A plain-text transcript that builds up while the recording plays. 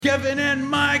Kevin and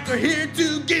Mike are here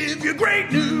to give you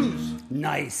great news.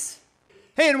 Nice.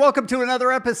 Hey, and welcome to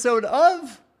another episode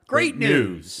of Great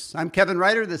News. I'm Kevin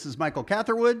Ryder. This is Michael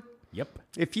Catherwood. Yep.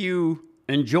 If you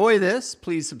enjoy this,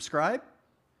 please subscribe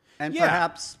and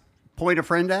perhaps point a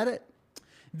friend at it.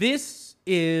 This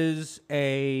is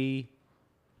a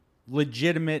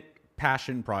legitimate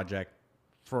passion project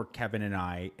for Kevin and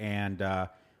I, and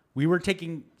we were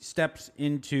taking steps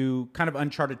into kind of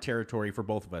uncharted territory for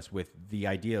both of us with the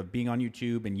idea of being on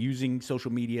YouTube and using social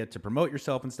media to promote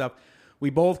yourself and stuff.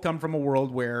 We both come from a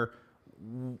world where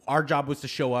our job was to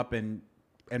show up and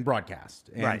broadcast.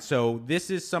 And right. So this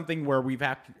is something where we've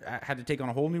had to take on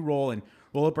a whole new role and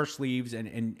roll up our sleeves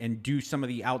and do some of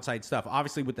the outside stuff,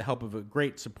 obviously with the help of a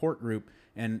great support group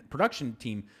and production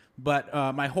team. But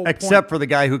my whole Except for the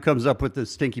guy who comes up with the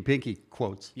stinky pinky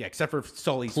quotes. Yeah, except for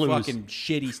Sully's Clues. fucking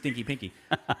shitty stinky pinky.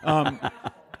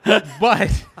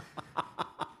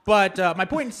 But my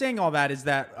point in saying all that is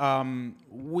that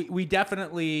we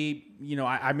definitely, you know,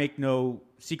 I make no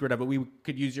secret of it. We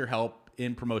could use your help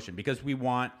in promotion because we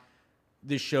want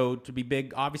this show to be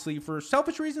big, obviously for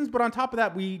selfish reasons. But on top of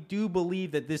that, we do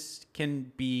believe that this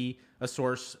can be a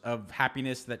source of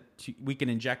happiness that we can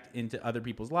inject into other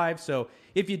people's lives. So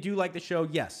if you do like the show,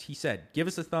 yes, he said, give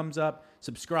us a thumbs up,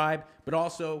 subscribe, but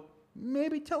also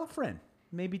maybe tell a friend,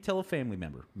 maybe tell a family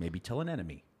member, maybe tell an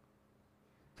enemy.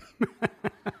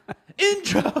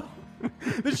 Intro!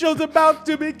 The show's about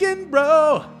to begin,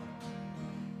 bro!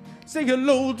 Say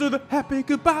hello to the happy,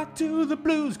 goodbye to the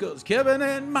blues, because Kevin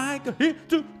and Mike are here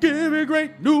to give you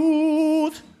great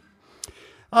news.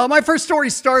 My first story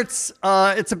starts,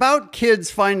 it's about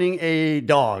kids finding a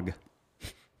dog.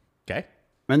 Okay.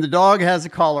 And the dog has a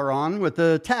collar on with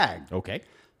a tag. Okay.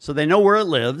 So they know where it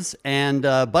lives. And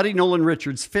Buddy Nolan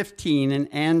Richards, 15,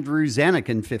 and Andrew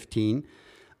Zanakin, 15,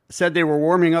 said they were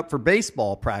warming up for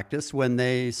baseball practice when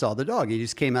they saw the dog. He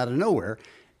just came out of nowhere.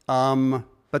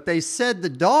 But they said the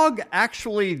dog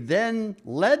actually then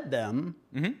led them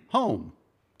home,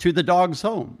 to the dog's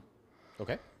home.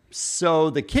 Okay. So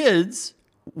the kids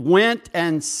went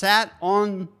and sat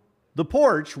on the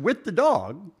porch with the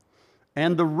dog,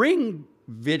 and the Ring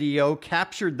video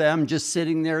captured them just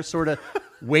sitting there sort of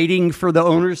waiting for the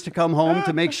owners to come home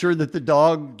to make sure that the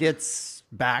dog gets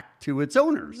back to its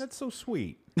owners. That's so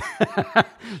sweet.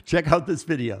 Check out this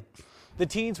video. The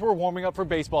teens were warming up for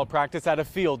baseball practice at a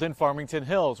field in Farmington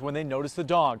Hills when they noticed the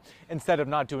dog. Instead of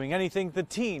not doing anything, the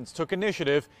teens took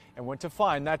initiative and went to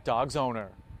find that dog's owner.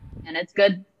 And it's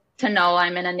good to know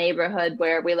I'm in a neighborhood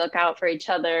where we look out for each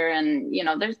other and, you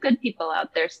know, there's good people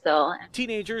out there still.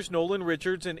 Teenagers Nolan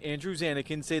Richards and Andrew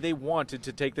Zanakin say they wanted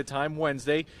to take the time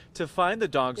Wednesday to find the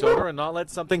dog's owner and not let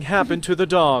something happen to the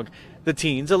dog. The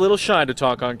teens, a little shy to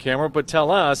talk on camera, but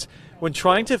tell us, when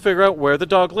trying to figure out where the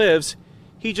dog lives,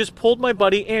 he just pulled my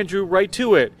buddy Andrew right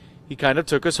to it. He kind of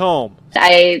took us home.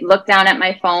 I looked down at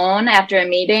my phone after a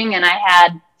meeting and I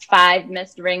had 5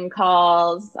 missed Ring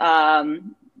calls,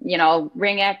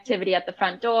 Ring activity at the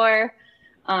front door.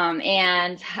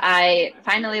 And I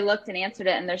finally looked and answered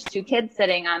it, and there's 2 kids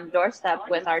sitting on the doorstep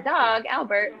with our dog,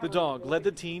 Albert. The dog led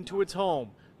the teen to its home.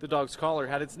 The dog's collar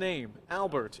had its name,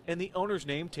 Albert, and the owner's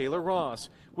name, Taylor Ross,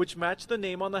 which matched the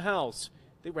name on the house.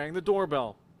 They rang the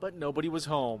doorbell, but nobody was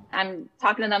home. I'm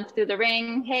talking to them through the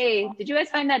Ring. Hey, did you guys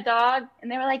find that dog?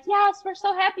 And they were like, yes, we're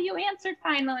so happy you answered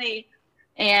finally.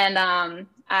 And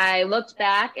I looked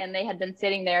back, and they had been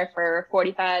sitting there for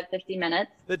 45, 50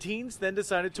 minutes. The teens then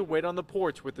decided to wait on the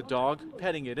porch with the dog,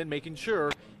 petting it and making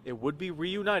sure it would be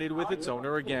reunited with its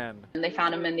owner again. And they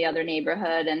found him in the other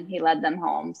neighborhood, and he led them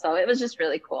home. So it was just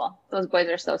really cool. Those boys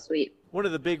are so sweet. One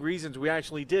of the big reasons we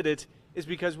actually did it is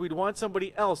because we'd want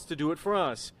somebody else to do it for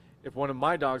us. If one of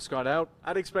my dogs got out,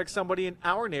 I'd expect somebody in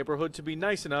our neighborhood to be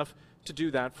nice enough to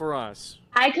do that for us.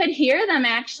 I could hear them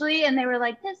actually, and they were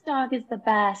like, this dog is the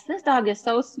best. This dog is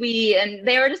so sweet. And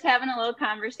they were just having a little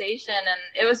conversation, and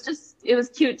it was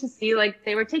cute to see like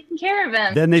they were taking care of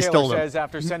him. Then they Taylor stole him. says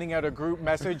after sending out a group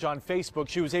message on Facebook,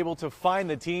 she was able to find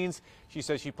the teens. She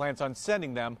says she plans on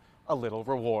sending them a little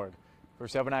reward. For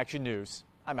 7 Action News,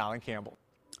 I'm Alan Campbell.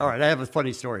 All right, I have a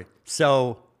funny story.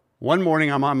 So one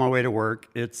morning I'm on my way to work.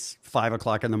 It's 5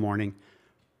 o'clock in the morning.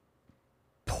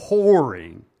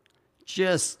 Pouring.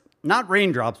 Just not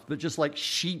raindrops, but just like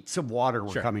sheets of water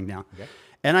were coming down. Okay.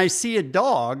 And I see a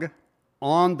dog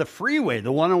on the freeway,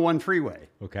 the 101 freeway.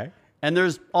 Okay. And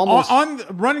there's almost...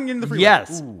 running in the freeway?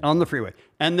 Yes, Ooh. on the freeway.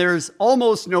 And there's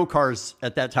almost no cars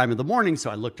at that time of the morning. So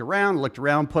I looked around,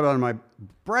 put on my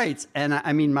brights, and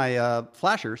my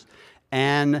flashers,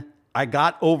 and I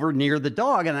got over near the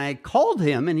dog, and I called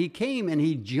him, and he came, and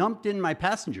he jumped in my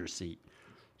passenger seat.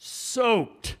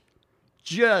 Soaked.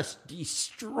 just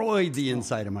destroyed the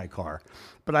inside of my car.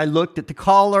 But I looked at the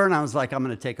caller and I was like, I'm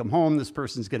going to take them home. This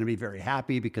person's going to be very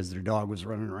happy because their dog was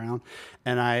running around.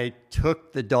 And I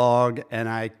took the dog and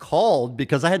I called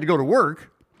because I had to go to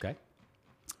work. Okay.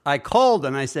 I called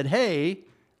and I said, hey,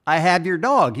 I have your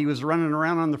dog. He was running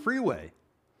around on the freeway.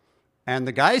 And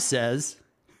the guy says,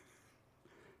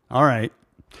 all right.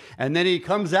 And then he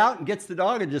comes out and gets the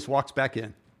dog and just walks back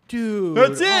in. Dude.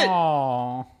 That's it.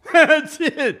 Aw. That's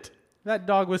it. That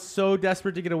dog was so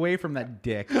desperate to get away from that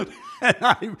dick.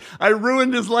 And I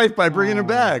ruined his life by bringing him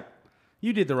back.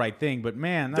 You did the right thing, but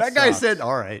man, That guy sucks. said,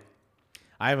 all right.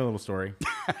 I have a little story.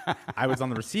 I was on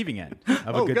the receiving end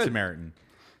of a Oh, Good good. Samaritan.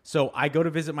 So I go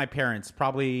to visit my parents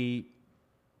probably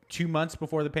 2 months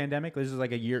before the pandemic. This is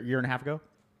like a year and a half ago.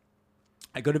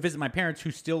 I go to visit my parents who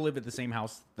still live at the same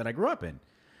house that I grew up in.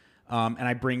 And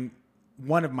I bring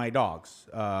one of my dogs.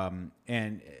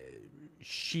 And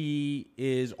she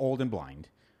is old and blind.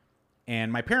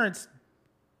 And my parents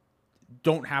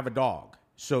don't have a dog.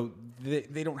 So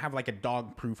they don't have like a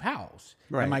dog-proof house.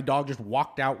 Right. And my dog just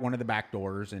walked out one of the back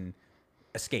doors and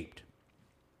escaped.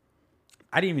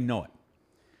 I didn't even know it.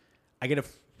 I get a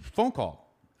phone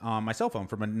call on my cell phone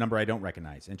from a number I don't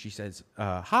recognize. And she says,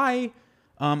 hi,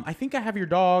 I think I have your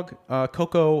dog,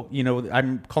 Coco. You know,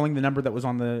 I'm calling the number that was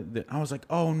on the I was like,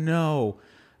 oh, no.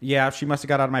 Yeah, she must have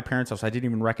got out of my parents' house. I didn't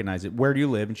even recognize it. Where do you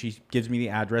live? And she gives me the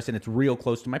address, and it's real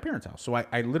close to my parents' house. So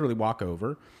I literally walk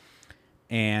over,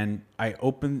 and I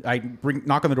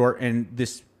knock on the door, and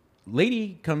this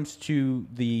lady comes to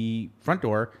the front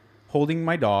door holding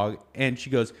my dog, and she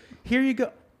goes, here you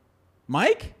go.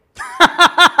 Mike?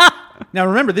 Now,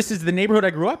 remember, this is the neighborhood I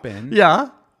grew up in. Yeah.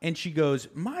 And she goes,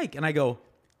 Mike. And I go,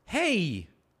 hey.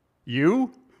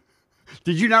 You?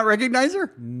 Did you not recognize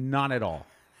her? Not at all.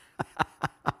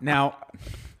 Now,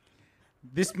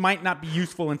 this might not be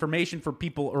useful information for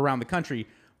people around the country,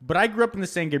 but I grew up in the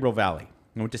San Gabriel Valley.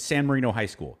 I went to San Marino High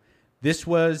School. This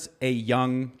was a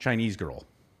young Chinese girl.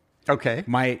 Okay.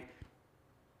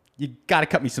 You got to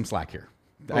cut me some slack here.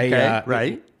 Okay,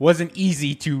 right. It wasn't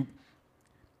easy to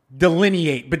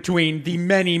delineate between the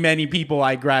many, many people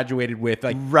I graduated with.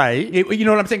 Like, Right. you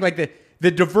know what I'm saying? Like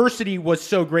the diversity was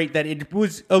so great that it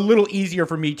was a little easier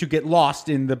for me to get lost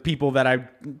in the people that I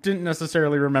didn't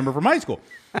necessarily remember from high school.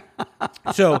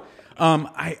 So,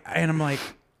 I'm like,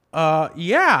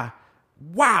 yeah,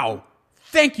 wow,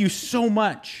 thank you so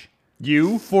much.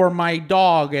 You? For my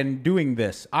dog and doing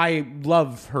this. I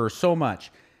love her so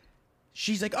much.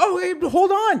 She's like, oh, hey,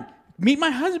 hold on. Meet my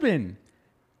husband.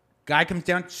 Guy comes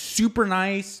down, super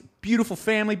nice, beautiful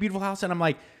family, beautiful house. And I'm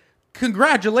like,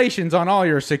 congratulations on all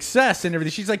your success and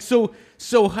everything. She's like, so,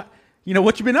 you know,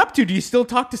 what you been up to? Do you still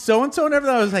talk to so-and-so and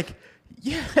everything? I was like,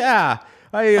 yeah.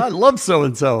 I love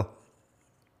so-and-so.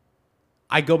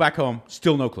 I go back home,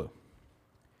 still no clue.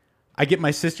 I get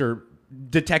my sister,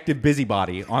 Detective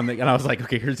Busybody, and I was like,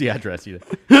 okay, here's the address.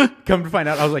 Come to find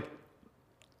out, I was like,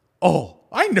 oh,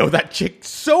 I know that chick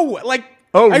so like.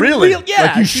 Oh, really? Yeah.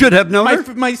 Like you should have known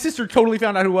her? My sister totally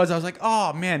found out who it was. I was like,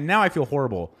 oh, man, now I feel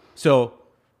horrible. So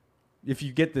if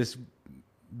you get this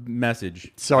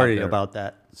message. Sorry out there, about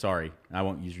that. Sorry. I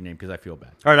won't use your name because I feel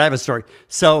bad. All right, I have a story.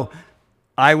 So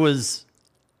I was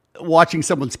watching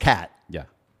someone's cat. Yeah.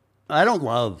 I don't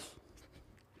love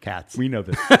cats. We know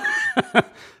this.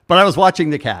 But I was watching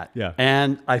the cat. Yeah.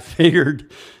 And I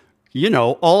figured, you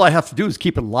know, all I have to do is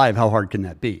keep it alive. How hard can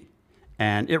that be?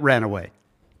 And it ran away.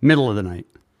 Middle of the night.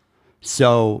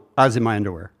 So I was in my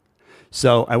underwear.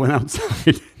 So I went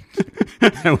outside.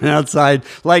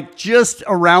 Like just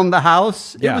around the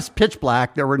house. Yeah. It was pitch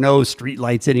black. There were no street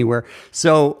lights anywhere.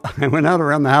 So I went out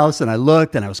around the house and I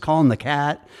looked and I was calling the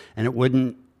cat and it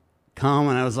wouldn't come.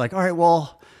 And I was like, all right,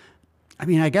 well, I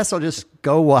mean, I guess I'll just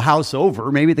go a house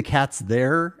over. Maybe the cat's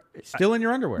there. Still in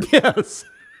your underwear. Yes.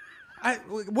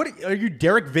 What are you,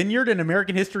 Derek Vineyard in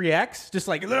American History X? Just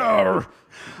like, "Ugh,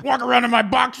 walk around in my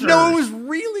boxers. No, it was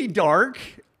really dark.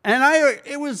 And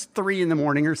it was 3 a.m.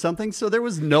 or something. So there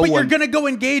was no But one. you're going to go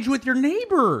engage with your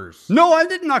neighbors. No, I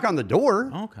didn't knock on the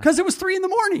door. Okay. Because it was 3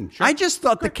 a.m. I just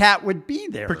thought the cat would be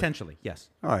there. Potentially, yes.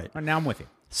 All right. Now I'm with you.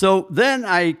 So then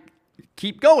I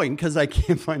keep going because I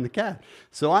can't find the cat.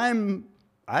 So I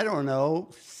don't know,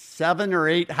 7 or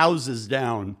 8 houses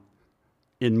down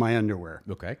in my underwear.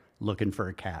 Okay. Looking for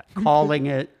a cat. Calling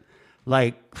it.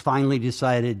 Like, finally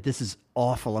decided this is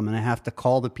awful. I'm going to have to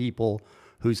call the people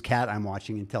whose cat I'm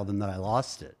watching and tell them that I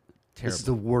lost it. This is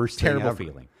the worst thing Terrible ever.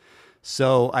 feeling.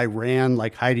 So I ran,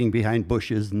 like hiding behind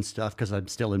bushes and stuff because I'm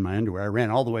still in my underwear. I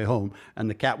ran all the way home, and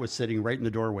the cat was sitting right in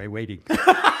the doorway waiting.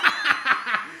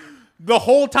 the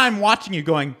whole time watching you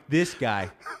going, this guy.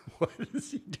 What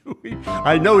is he doing?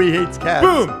 I know he hates cats.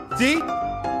 Boom. See?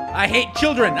 I hate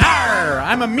children. Arr,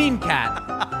 I'm a mean cat.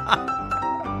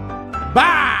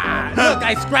 Bah! Look,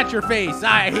 I scratch your face.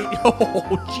 I hate.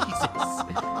 Oh,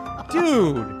 Jesus.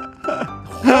 Dude.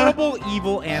 Horrible,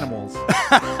 evil animals.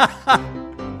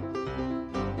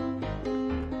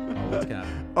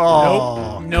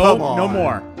 Oh, nope, come on. no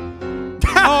more.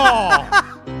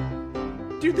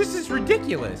 Oh, dude, this is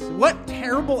ridiculous. What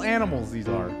terrible animals these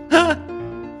are.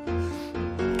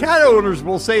 Cat owners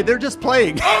will say they're just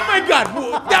playing. Oh my God,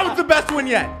 that was the best one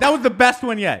yet. That was the best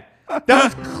one yet. That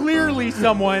was clearly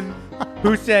someone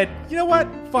who said, you know what?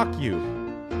 Fuck you.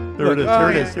 Here it is. Here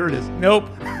it is. Here it is. Nope,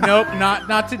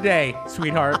 not today,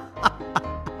 sweetheart.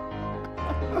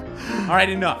 All right,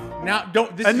 enough. Now,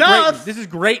 don't. Enough! This is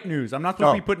great news. I'm not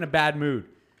supposed to be put in a bad mood.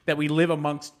 That we live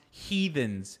amongst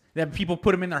heathens. That people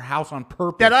put them in their house on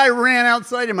purpose. That I ran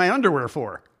outside in my underwear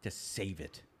for. To save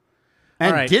it.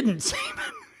 And All right. didn't save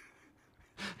it.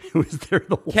 It was there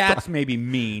the whole Cats time. may be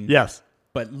mean. Yes.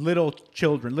 But little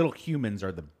children, little humans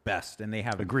are the best. And they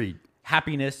have Agreed.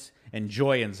 happiness and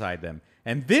joy inside them.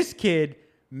 And this kid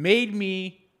made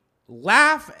me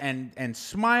laugh and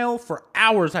smile for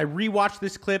hours. I rewatched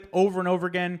this clip over and over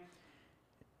again.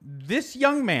 This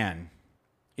young man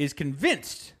is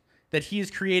convinced that he is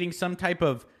creating some type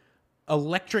of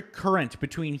electric current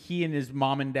between he and his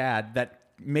mom and dad that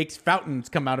makes fountains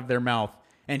come out of their mouth.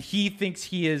 And he thinks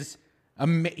he is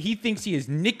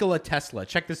Nikola Tesla.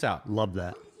 Check this out. Love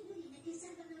that.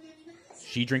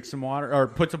 She drinks some water or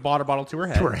puts a water bottle to her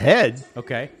head. To her head?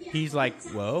 Okay. He's like,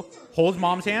 whoa. Holds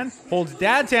mom's hand, holds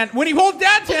dad's hand. When he holds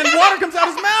dad's hand, water comes out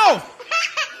his mouth.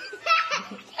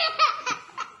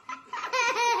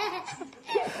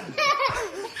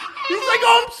 He's like,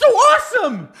 oh, I'm so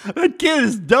awesome. That kid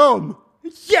is dumb.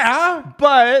 Yeah.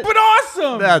 But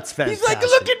awesome. That's He's like, fantastic.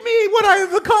 look at me, what I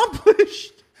have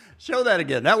accomplished. Show that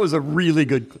again. That was a really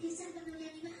good clip.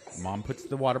 Mom puts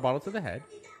the water bottle to the head.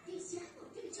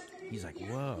 He's like,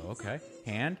 whoa, okay.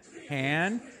 Hand.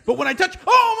 But when I touch,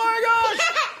 oh my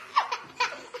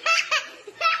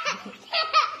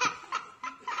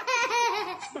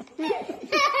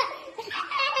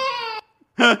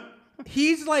gosh!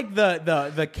 He's like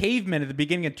the caveman at the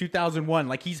beginning of 2001.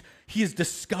 Like he has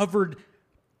discovered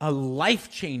a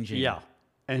life-changing Yeah.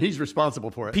 And he's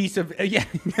responsible for it. piece of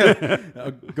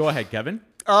go ahead, Kevin.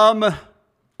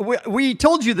 We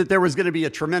told you that there was going to be a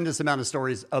tremendous amount of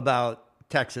stories about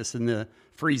Texas and the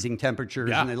freezing temperatures,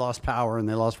 Yeah. and they lost power and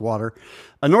they lost water.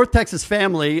 A North Texas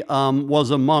family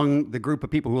was among the group of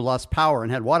people who lost power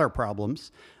and had water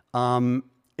problems.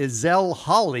 Ezell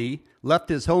Holly left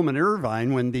his home in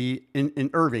Irvine in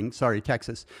Irving,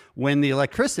 Texas, when the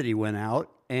electricity went out,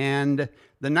 and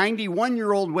the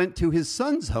 91-year-old went to his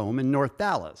son's home in North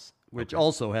Dallas, which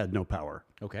also had no power.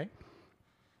 Okay.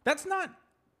 That's not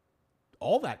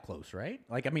all that close, right?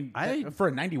 Like, I mean, I for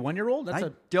a 91-year-old, that's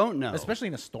don't know. especially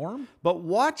in a storm. But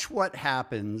watch what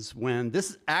happens when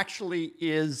this actually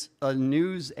is a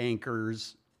news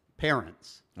anchor's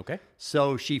parents. Okay.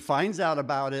 So she finds out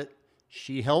about it.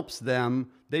 She helps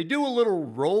them. They do a little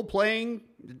role playing,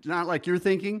 not like you're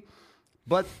thinking,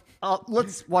 but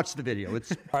let's watch the video.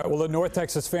 It's All right, well, the North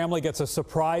Texas family gets a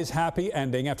surprise happy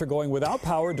ending after going without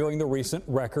power during the recent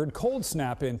record cold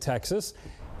snap in Texas.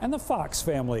 And the Fox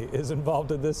family is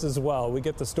involved in this as well. We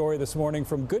get the story this morning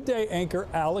from Good Day anchor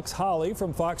Alex Holly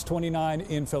from Fox 29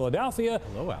 in Philadelphia.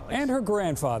 Hello, Alex. And her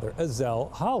grandfather,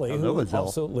 Ezell Holly, Hello, who Ezell.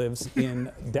 also lives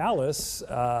in Dallas.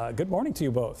 Good morning to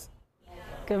you both.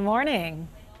 Good morning.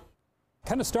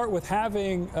 Kind of start with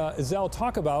having Ezell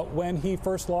talk about when he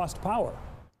first lost power.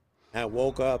 I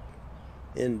woke up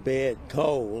in bed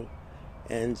cold,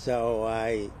 and so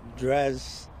I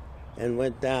dressed and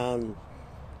went down,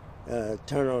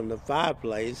 turned on the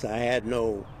fireplace. I had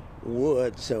no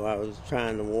wood, so I was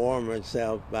trying to warm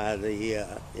myself by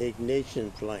the ignition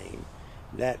flame.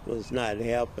 That was not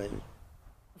helping.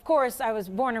 Of course, I was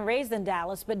born and raised in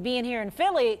Dallas, but being here in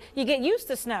Philly, you get used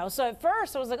to snow. So at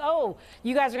first I was like, oh,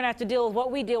 you guys are gonna have to deal with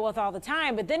what we deal with all the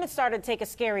time. But then it started to take a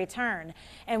scary turn.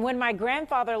 And when my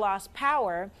grandfather lost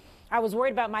power, I was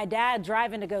worried about my dad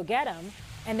driving to go get him.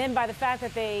 And then by the fact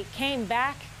that they came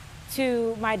back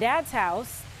to my dad's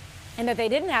house and that they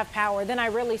didn't have power, then I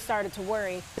really started to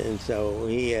worry. And so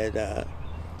he had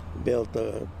built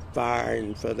a fire,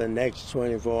 and for the next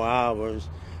 24 hours,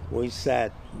 we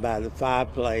sat by the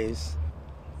fireplace.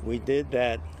 We did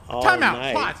that all Time out.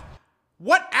 night. Pause.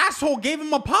 What asshole gave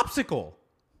him a popsicle?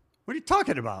 what are you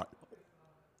talking about?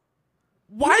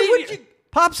 Why would you?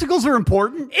 Popsicles are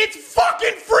important. It's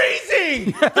fucking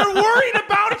freezing. They're worried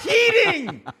about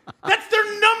heating. That's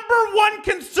their number one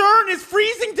concern is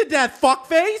freezing to death,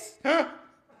 fuckface.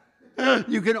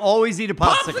 You can always eat a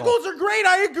popsicle. Popsicles are great.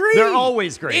 I agree. They're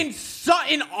always great.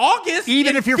 In August,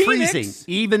 Even in if you're Phoenix, freezing.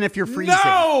 Even if you're freezing.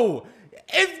 No.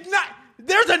 It's not.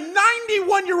 There's a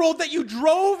 91-year-old that you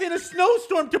drove in a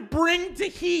snowstorm to bring to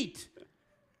heat.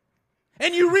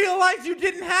 And you realize you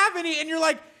didn't have any, and you're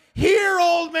like, here,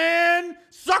 old man,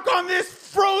 suck on this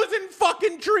frozen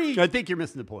fucking tree. I think you're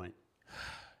missing the point.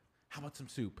 How about some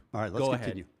soup? All right, let's Go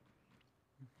continue.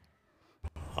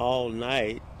 all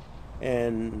night,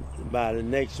 and by the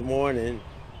next morning,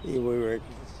 we were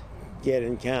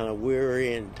getting kind of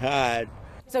weary and tired.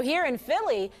 So here in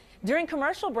Philly, during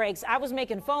commercial breaks, I was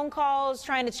making phone calls,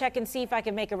 trying to check and see if I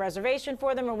could make a reservation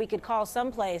for them or we could call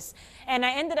someplace. And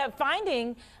I ended up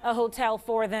finding a hotel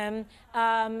for them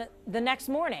the next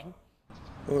morning.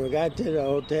 When we got to the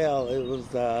hotel, it was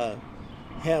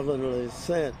heavenly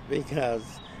sent because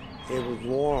it was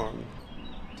warm.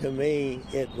 To me,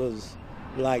 it was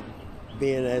like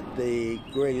being at the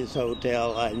greatest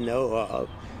hotel I know of,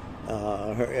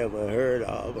 ever heard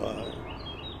of,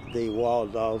 the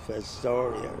Waldorf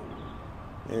Astoria.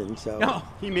 And so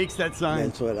he makes that sign.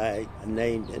 That's what I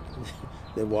named it,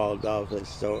 the Waldorf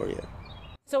Astoria.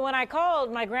 So when I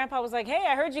called, my grandpa was like, hey,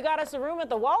 I heard you got us a room at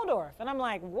the Waldorf. And I'm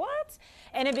like, what?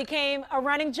 And it became a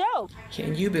running joke.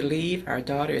 Can you believe our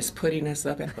daughter is putting us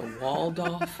up at the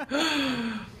Waldorf?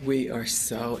 We are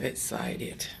so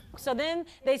excited. So then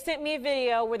they sent me a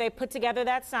video where they put together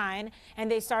that sign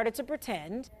and they started to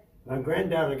pretend. My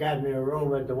granddaughter got me a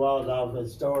room at the Waldorf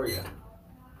Astoria.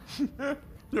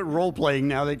 They're role-playing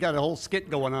now. They got a whole skit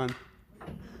going on.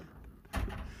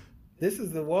 This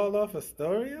is the Waldorf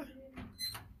Astoria?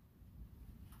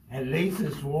 At least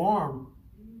it's warm.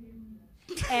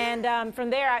 And from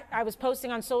there, I was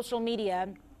posting on social media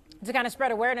to kind of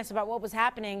spread awareness about what was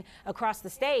happening across the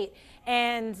state.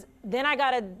 And then I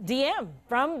got a DM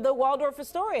from the Waldorf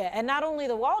Astoria. And not only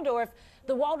the Waldorf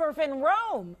in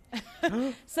Rome.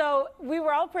 So we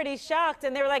were all pretty shocked.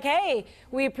 And they were like, hey,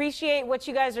 we appreciate what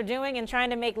you guys are doing and trying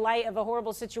to make light of a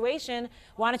horrible situation.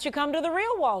 Why don't you come to the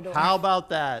real Waldorf? How about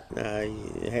that? I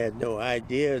had no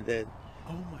idea that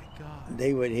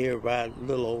they would hear about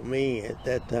little old me at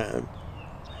that time.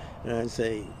 And I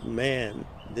say, man,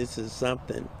 this is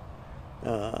something.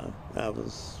 I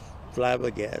was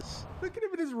flabbergasted. Look at him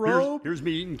in his robe. Here's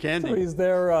me eating candy. So he's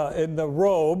there in the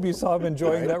robe. You saw him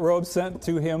enjoying that robe sent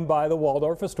to him by the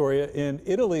Waldorf Astoria in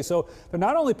Italy. So they're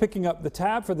not only picking up the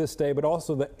tab for this stay, but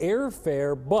also the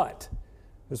airfare. But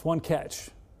there's one catch.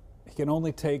 He can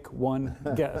only take one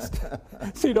guest.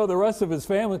 So, the rest of his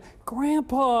family,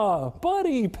 Grandpa,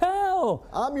 buddy, pal.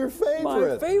 I'm your favorite.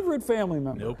 My favorite family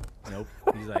member. Nope.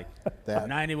 He's like,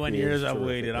 91 years I've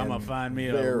waited. I'm going to find me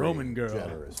a Roman girl.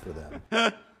 Generous for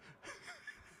them.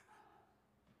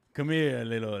 Come here,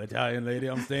 little Italian lady.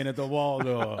 I'm staying at the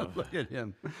Waldorf. Look at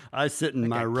him. I sit in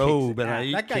my robe and I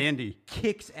eat that guy candy.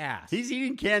 Kicks ass. He's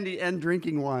eating candy and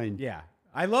drinking wine. Yeah.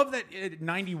 I love that at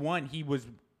 91 he was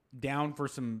down for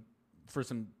some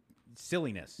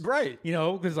silliness. Right.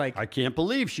 Because I can't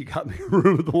believe she got me a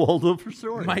room at the Waldorf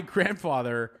Astoria. My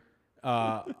grandfather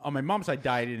on my mom's side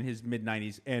died in his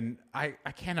mid-90s, and I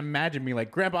can't imagine me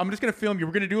like, Grandpa, I'm just going to film you.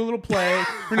 We're going to do a little play.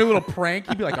 We're going to do a little prank.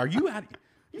 He'd be like, are you out?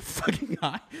 You fucking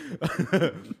high?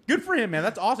 Good for him, man.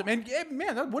 That's awesome. And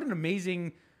man, what an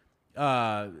amazing,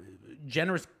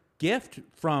 generous gift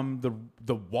from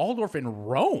the Waldorf in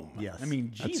Rome. Yes. I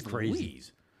mean, geez, that's crazy.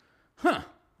 Louise. Huh.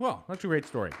 Well, that's a great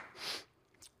story.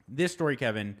 This story,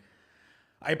 Kevin,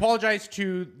 I apologize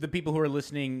to the people who are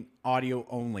listening audio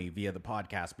only via the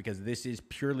podcast because this is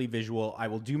purely visual. I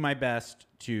will do my best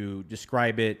to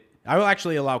describe it. I will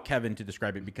actually allow Kevin to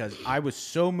describe it because I was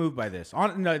so moved by this.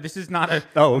 No, this is not a.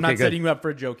 Oh, okay, I'm not good. setting you up for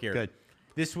a joke here. Good.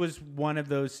 This was one of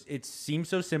those. It seems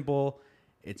so simple.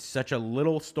 It's such a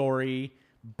little story,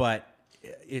 but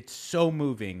it's so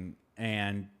moving,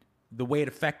 and the way it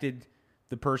affected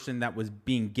the person that was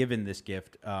being given this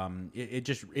gift,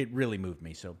 it really moved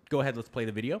me. So go ahead, let's play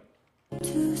the video.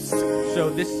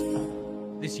 So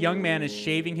this young man is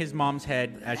shaving his mom's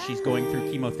head as she's going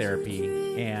through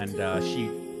chemotherapy, and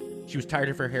she was tired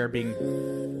of her hair being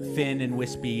thin and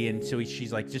wispy, and so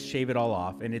she's like, just shave it all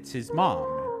off. And it's his mom.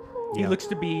 He looks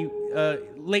to be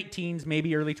late teens,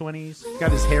 maybe early 20s.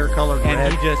 Got his hair colored red.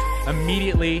 And he just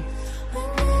immediately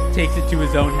takes it to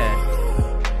his own head.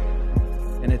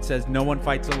 And it says, no one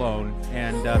fights alone.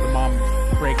 And the mom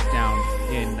breaks down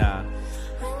in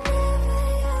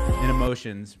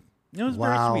emotions. It was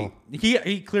Wow. very sweet.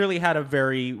 He clearly had a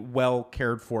very well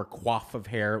cared for coif of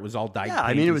hair. It was all dyed. Yeah, pink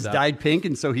I mean, it and was stuff. dyed pink,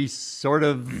 and so he sort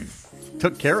of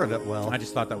took care of it well. I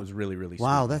just thought that was really, really sweet.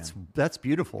 Wow, man. that's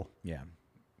beautiful. Yeah.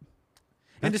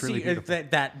 And to That's really see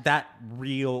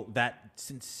beautiful. that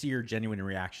sincere, genuine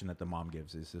reaction that the mom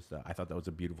gives is just, I thought that was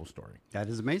a beautiful story. That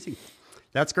is amazing.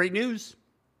 That's great news.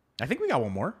 I think we got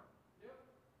one more.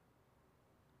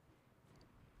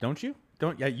 Don't you?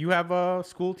 Yeah, you have a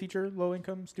school teacher, low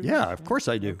income student? Yeah, of course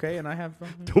I do. Okay, and I have.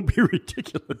 Don't be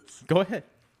ridiculous. Go ahead.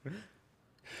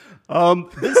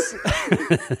 This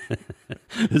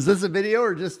is this a video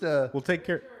or just a We'll take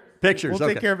care. pictures? We'll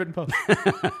Okay. take care of it in post.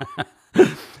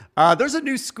 There's a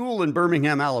new school in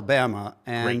Birmingham, Alabama,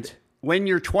 and Great. when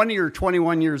you're 20 or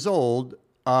 21 years old,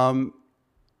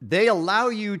 they allow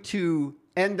you to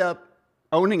end up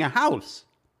owning a house.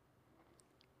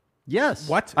 Yes.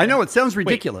 What? I know it sounds Wait,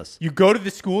 ridiculous. you go to the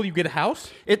school, you get a house?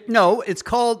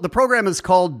 The program is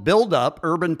called Build Up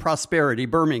Urban Prosperity.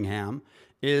 Birmingham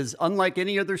is unlike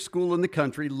any other school in the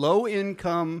country. Low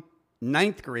income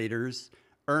ninth graders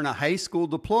earn a high school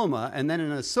diploma and then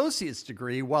an associate's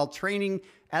degree while training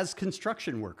as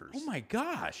construction workers. Oh my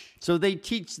gosh. So they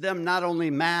teach them not only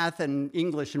math and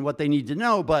English and what they need to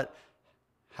know, but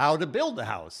how to build a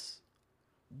house.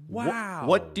 Wow.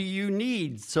 What do you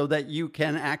need so that you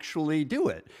can actually do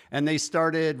it? And they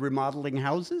started remodeling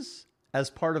houses as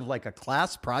part of like a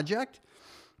class project.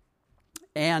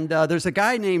 And there's a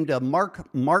guy named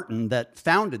Mark Martin that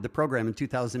founded the program in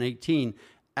 2018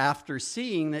 after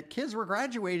seeing that kids were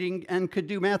graduating and could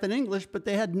do math and English, but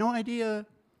they had no idea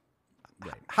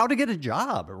how to get a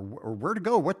job or where to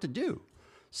go, what to do.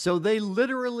 So they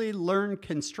literally learned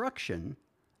construction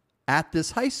at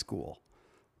this high school,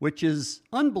 which is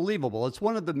unbelievable. It's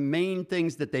one of the main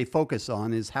things that they focus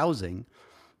on is housing.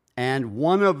 And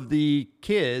one of the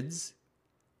kids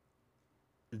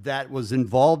that was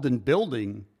involved in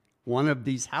building one of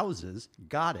these houses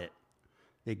got it.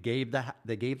 They gave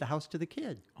the house to the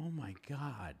kid. Oh my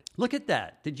God. Look at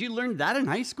that. Did you learn that in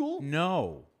high school?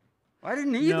 No. I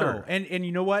didn't either. No. And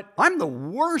you know what? I'm the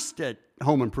worst at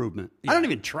home improvement. I don't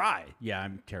even try. Yeah,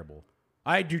 I'm terrible.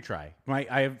 I do try.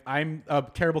 I'm a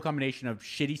terrible combination of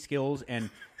shitty skills and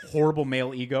horrible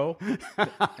male ego. And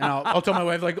I'll tell my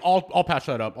wife, like, I'll patch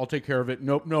that up. I'll take care of it.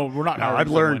 Nope, no, we're not. No, hiring I've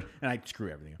learned. someone. And I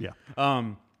screw everything up.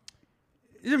 Yeah.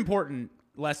 It's an important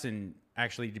lesson,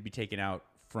 actually, to be taken out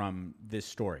from this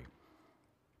story.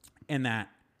 And that,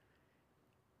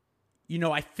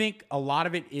 I think a lot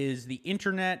of it is the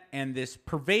internet and this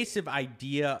pervasive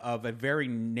idea of a very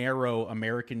narrow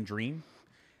American dream.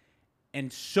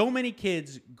 And so many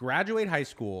kids graduate high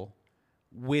school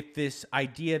with this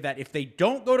idea that if they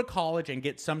don't go to college and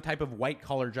get some type of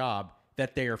white-collar job,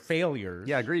 that they are failures.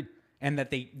 Yeah, agreed. And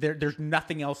that there's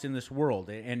nothing else in this world.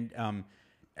 And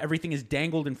everything is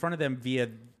dangled in front of them via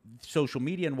social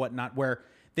media and whatnot, where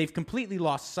they've completely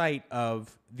lost sight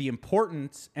of the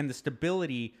importance and the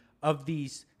stability of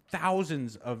these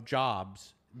thousands of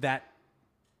jobs that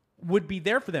would be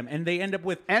there for them, and they end up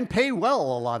with and pay well,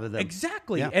 a lot of them.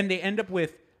 Exactly. Yeah. And they end up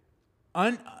with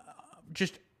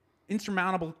just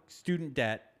insurmountable student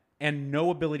debt and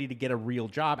no ability to get a real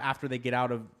job after they get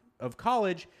out of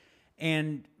college.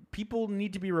 And people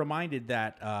need to be reminded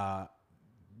that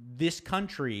this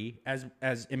country,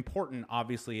 as important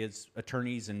obviously as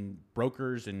attorneys and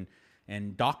brokers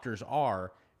and doctors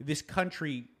are, this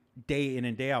country day in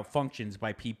and day out functions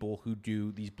by people who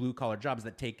do these blue collar jobs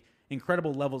that take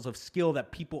incredible levels of skill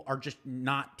that people are just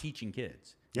not teaching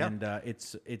kids. Yeah. And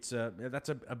that's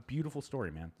a beautiful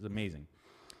story, man. It's amazing.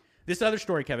 This other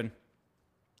story, Kevin,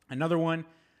 another one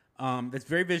that's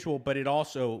very visual, but it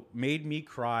also made me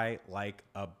cry like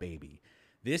a baby.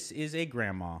 This is a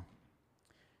grandma.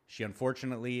 She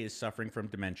unfortunately is suffering from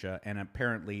dementia, and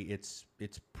apparently it's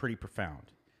pretty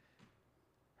profound.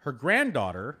 Her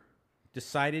granddaughter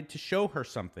decided to show her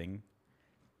something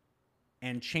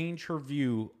and change her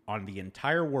view on the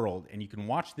entire world. And you can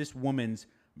watch this woman's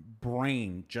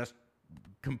brain just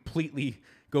completely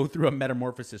go through a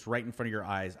metamorphosis right in front of your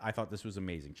eyes. I thought this was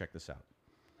amazing. Check this out.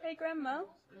 Hey, Grandma.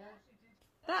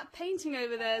 That painting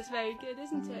over there is very good,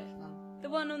 isn't it? The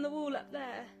one on the wall up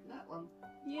there. That one?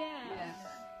 Yeah. Yeah.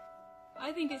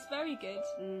 I think it's very good,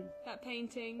 that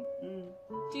painting.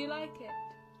 Do you like it?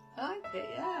 I like it,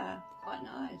 yeah. Quite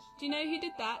nice. Do you know who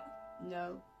did that?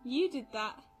 No. You did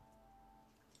that.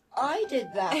 I did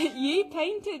that. You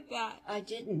painted that. I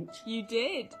didn't. You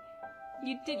did.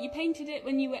 You did. You painted it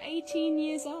when you were 18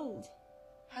 years old.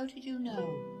 How did you know?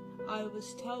 I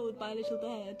was told by Little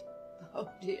Bird. Oh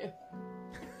dear.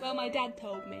 Well, my dad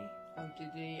told me. Oh, did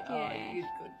he? Yeah. Oh, he's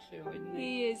good too, isn't he?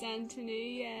 He is,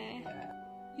 Anthony, yeah.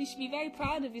 You should be very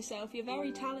proud of yourself. You're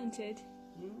very talented.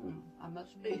 I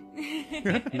must be.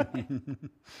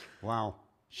 Wow.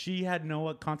 She had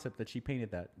no concept that she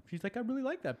painted that. She's like, I really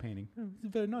like that painting. Oh, it's a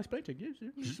very nice painting. Yes,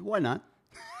 yes. Why not?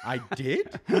 I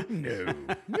did? No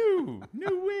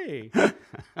way.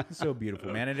 It's so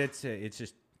beautiful, man. And it's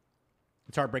just,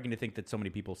 it's heartbreaking to think that so many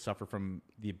people suffer from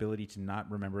the ability to not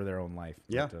remember their own life.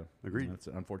 Yeah, But, agreed. It's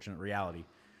an unfortunate reality.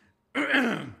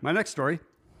 My next story.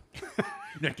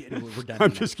 No, we're done. I'm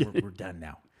now. just kidding. We're done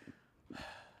now.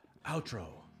 Outro.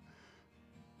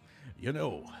 You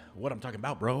know what I'm talking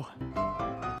about, bro.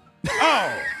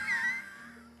 Oh!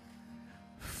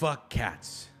 Fuck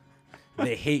cats.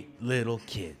 They hate little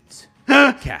kids.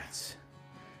 Cats.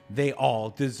 They all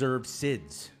deserve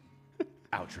SIDS.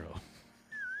 Outro.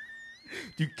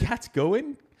 Do cats go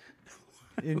in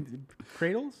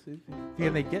cradles?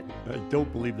 Can they get? I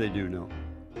don't believe they do, no.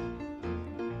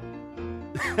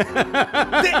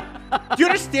 Do you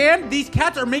understand? These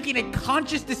cats are making a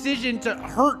conscious decision to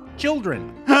hurt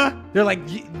children. They're like,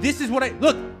 this is what I...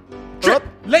 Look, Trip,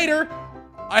 later.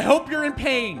 I hope you're in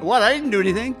pain. What? I didn't do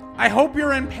anything. I hope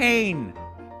you're in pain.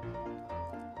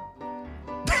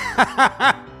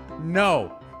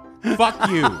 No. Fuck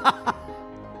you.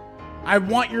 I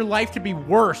want your life to be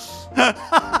worse.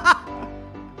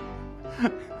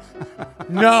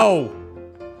 No.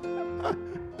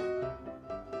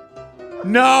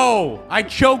 No. I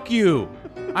choke you.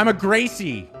 I'm a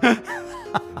Gracie.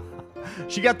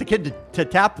 She got the kid to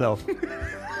tap, though.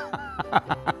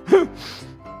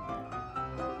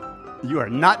 You are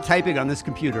not typing on this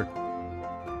computer.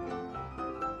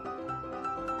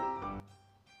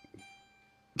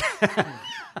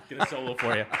 Get a solo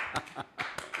for you.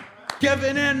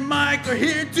 Kevin and Mike are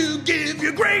here to give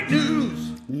you great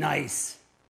news. Nice.